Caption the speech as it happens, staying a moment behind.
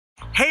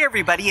Hey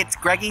everybody, it's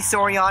Greggy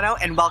Soriano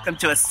and welcome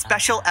to a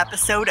special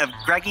episode of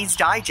Greggy's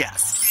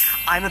Digest.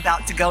 I'm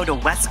about to go to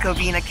West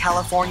Covina,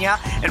 California,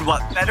 and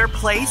what better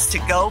place to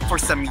go for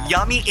some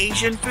yummy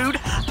Asian food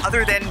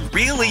other than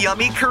really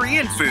yummy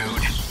Korean food?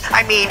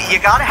 I mean, you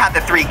gotta have the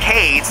 3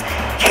 Ks,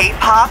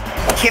 K-pop,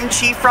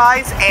 kimchi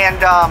fries, and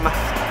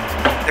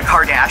the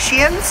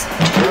Kardashians?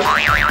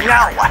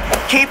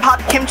 No, K-pop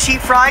kimchi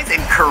fries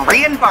and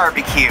Korean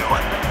barbecue.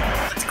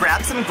 Let's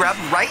grab some grub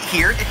right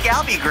here at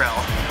Galbi Gril.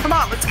 Come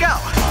on, let's go.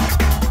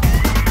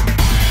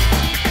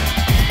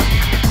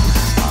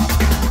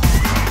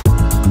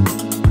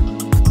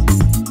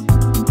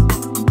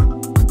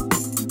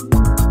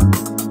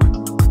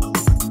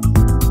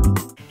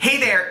 Hey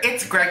there,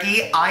 it's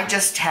Greggy. I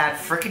just had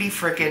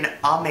frickin'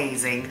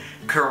 amazing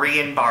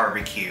Korean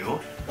barbecue.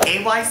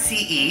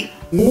 AYCE,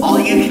 all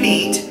you can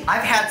eat.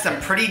 I've had some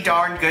pretty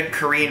darn good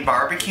Korean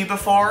barbecue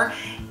before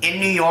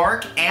in New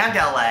York and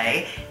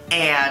LA,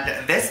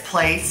 and this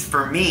place,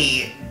 for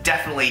me,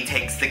 definitely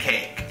takes the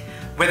cake.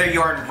 Whether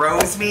you're in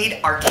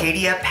Rosemead,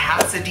 Arcadia,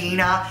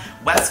 Pasadena,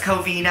 West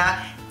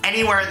Covina,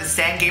 anywhere in the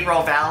San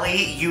Gabriel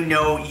Valley, you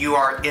know you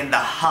are in the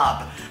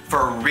hub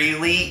for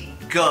really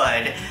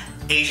good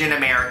Asian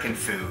American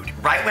food.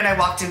 Right when I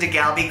walked into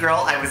Galbi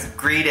Gril, I was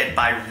greeted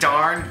by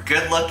darn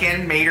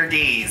good-looking maitre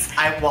d's.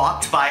 I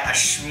walked by a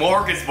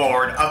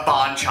smorgasbord of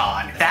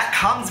banchan. That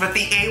comes with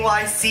the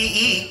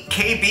AYCE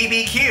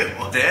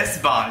Kbbq. This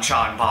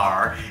banchan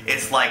bar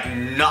is like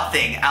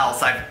nothing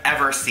else I've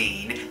ever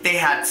seen. They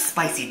had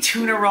spicy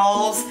tuna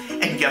rolls,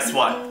 and guess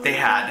what? They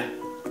had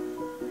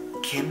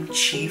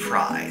kimchi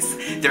fries.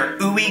 They're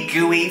ooey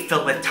gooey,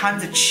 filled with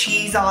tons of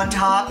cheese on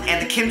top, and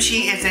the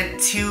kimchi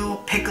isn't too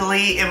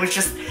pickly. It was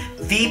just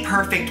the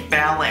perfect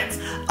balance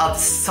of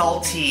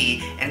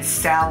salty and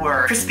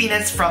sour,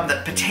 crispiness from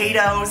the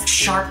potatoes,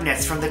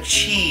 sharpness from the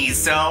cheese.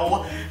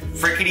 So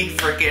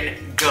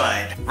frickin'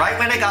 good. Right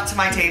when I got to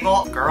my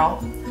table,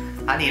 girl,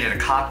 I needed a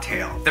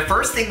cocktail. The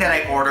first thing that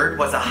I ordered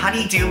was a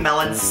honeydew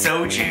melon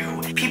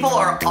soju. People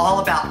are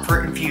all about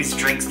fruit-infused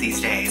drinks these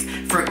days.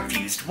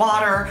 Fruit-infused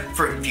water,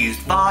 fruit-infused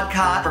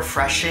vodka,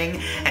 refreshing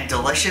and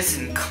delicious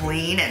and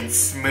clean and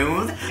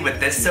smooth. With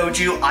this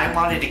soju, I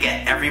wanted to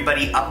get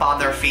everybody up on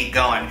their feet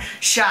going,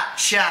 shot,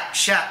 shot,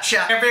 shot,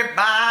 shot,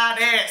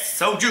 everybody,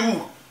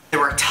 soju. There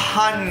were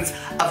tons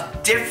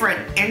of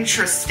different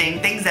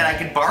interesting things that I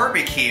could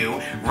barbecue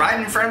right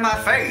in front of my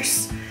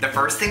face. The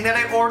first thing that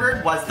I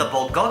ordered was the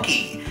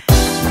bulgogi.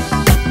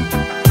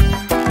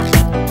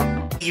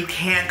 You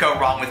can't go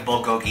wrong with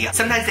bulgogi.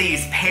 Sometimes they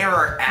use pear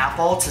or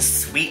apple to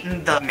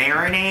sweeten the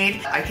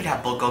marinade. I could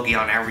have bulgogi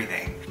on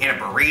everything. In a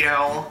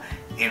burrito,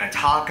 in a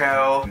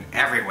taco,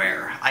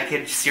 everywhere. I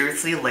could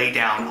seriously lay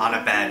down on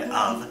a bed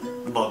of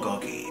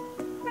bulgogi.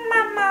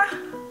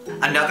 Mama.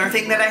 Another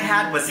thing that I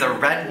had was the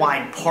red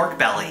wine pork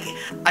belly.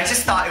 I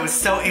just thought it was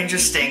so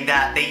interesting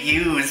that they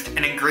used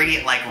an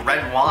ingredient like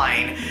red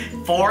wine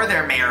for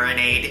their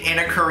marinade in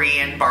a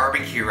Korean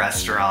barbecue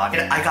restaurant.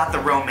 And I got the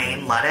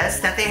romaine lettuce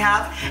that they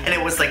have, and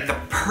it was like the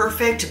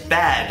perfect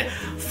bed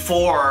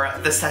for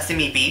the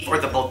sesame beef or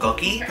the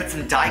bulgogi. Put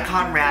some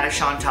daikon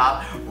radish on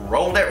top,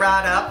 rolled it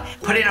right up,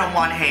 put it on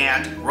one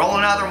hand, roll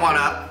another one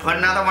up, put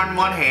another one in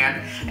one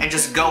hand, and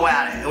just go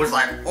at it. It was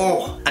like,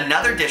 oh.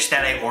 Another dish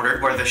that I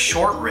ordered were the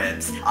short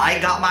ribs. I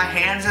got my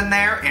hands in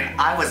there and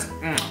I was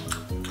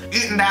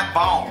eating that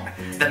bone.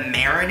 The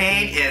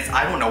marinade is,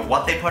 I don't know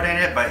what they put in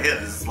it, but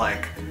it is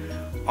like,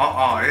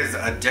 it is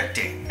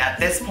addicting. At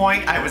this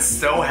point, I was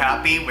so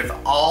happy with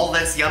all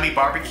this yummy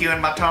barbecue in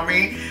my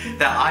tummy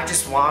that I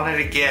just wanted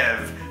to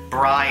give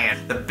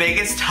Brian the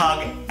biggest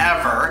hug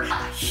ever.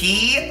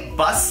 He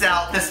busts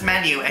out this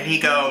menu and he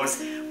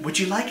goes, "Would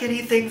you like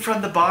anything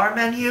from the bar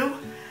menu?"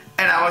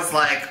 And I was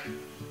like,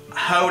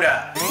 hold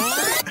up.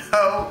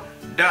 Hold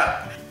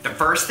up. The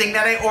first thing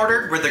that I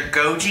ordered were the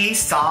goji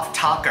soft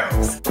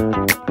tacos.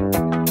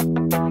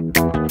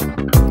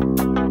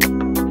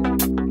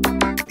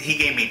 He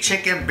gave me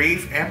chicken,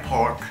 beef, and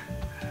pork.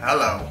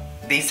 Hello.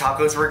 These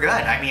tacos were good.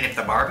 I mean, if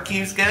the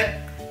barbecue's good,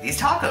 these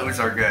tacos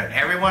are good.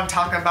 Everyone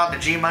talking about the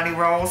G-Money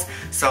rolls,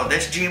 so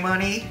this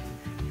G-Money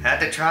had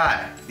to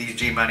try these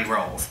G-Money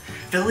rolls.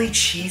 Philly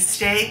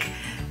cheesesteak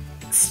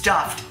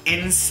stuffed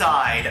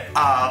inside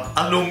of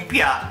a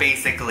lumpia,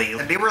 basically.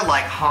 They were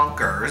like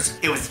honkers.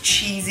 It was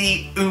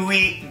cheesy,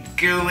 ooey,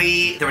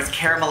 gooey. There was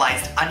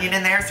caramelized onion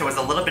in there, so it was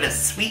a little bit of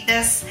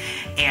sweetness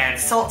and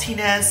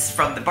saltiness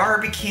from the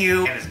barbecue.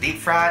 And it's deep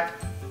fried,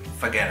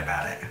 forget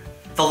about it.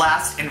 The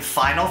last and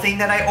final thing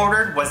that I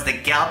ordered was the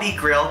Galbi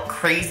Gril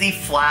Crazy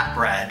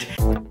Flatbread.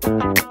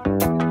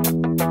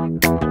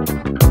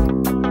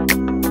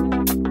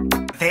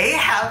 They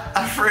have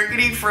a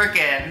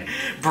frickin'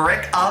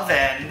 brick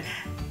oven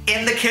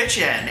in the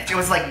kitchen. It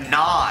was like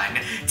naan,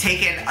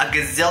 taken a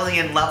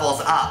gazillion levels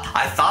up.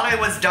 I thought I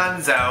was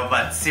donezo,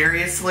 but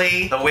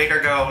seriously, the waiter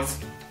goes,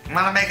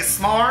 "Wanna make it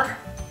s'more?"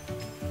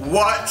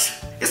 What?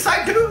 Yes,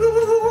 I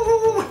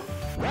do!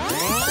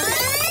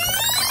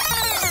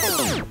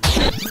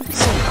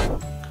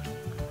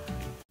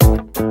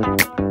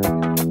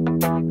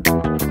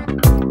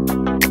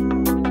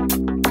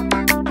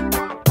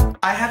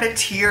 I had a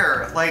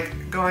tear, like,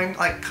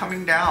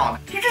 coming down.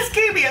 You just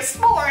gave me a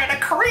s'more at a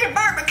Korean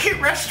barbecue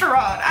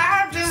restaurant.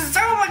 I'm just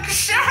so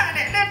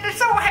excited and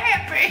so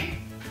happy.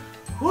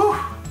 Whew,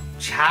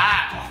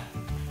 child.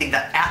 The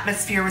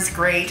atmosphere was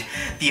great.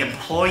 The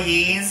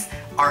employees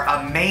are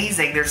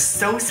amazing. They're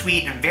so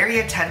sweet and very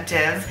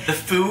attentive. The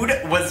food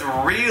was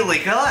really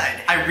good.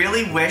 I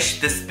really wish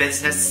this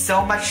business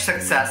so much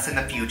success in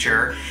the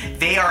future.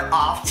 They are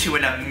off to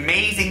an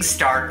amazing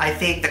start. I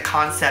think the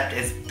concept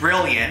is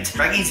brilliant.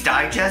 Greggy's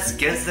Digest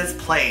gives this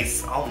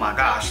place, oh my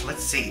gosh,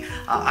 let's see.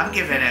 I'm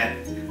giving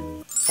it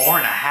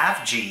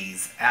 4.5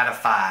 G's out of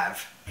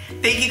 5.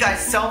 Thank you guys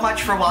so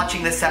much for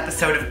watching this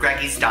episode of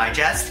Greggy's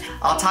Digest.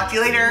 I'll talk to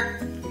you later.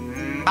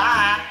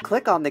 Bye!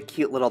 Click on the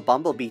cute little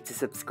bumblebee to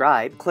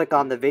subscribe, click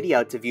on the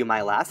video to view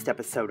my last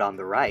episode on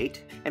the right,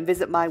 and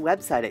visit my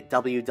website at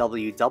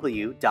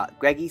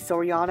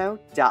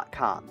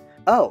www.greggysoriano.com.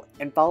 Oh,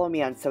 and follow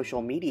me on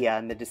social media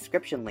in the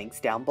description links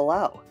down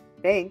below.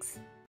 Thanks!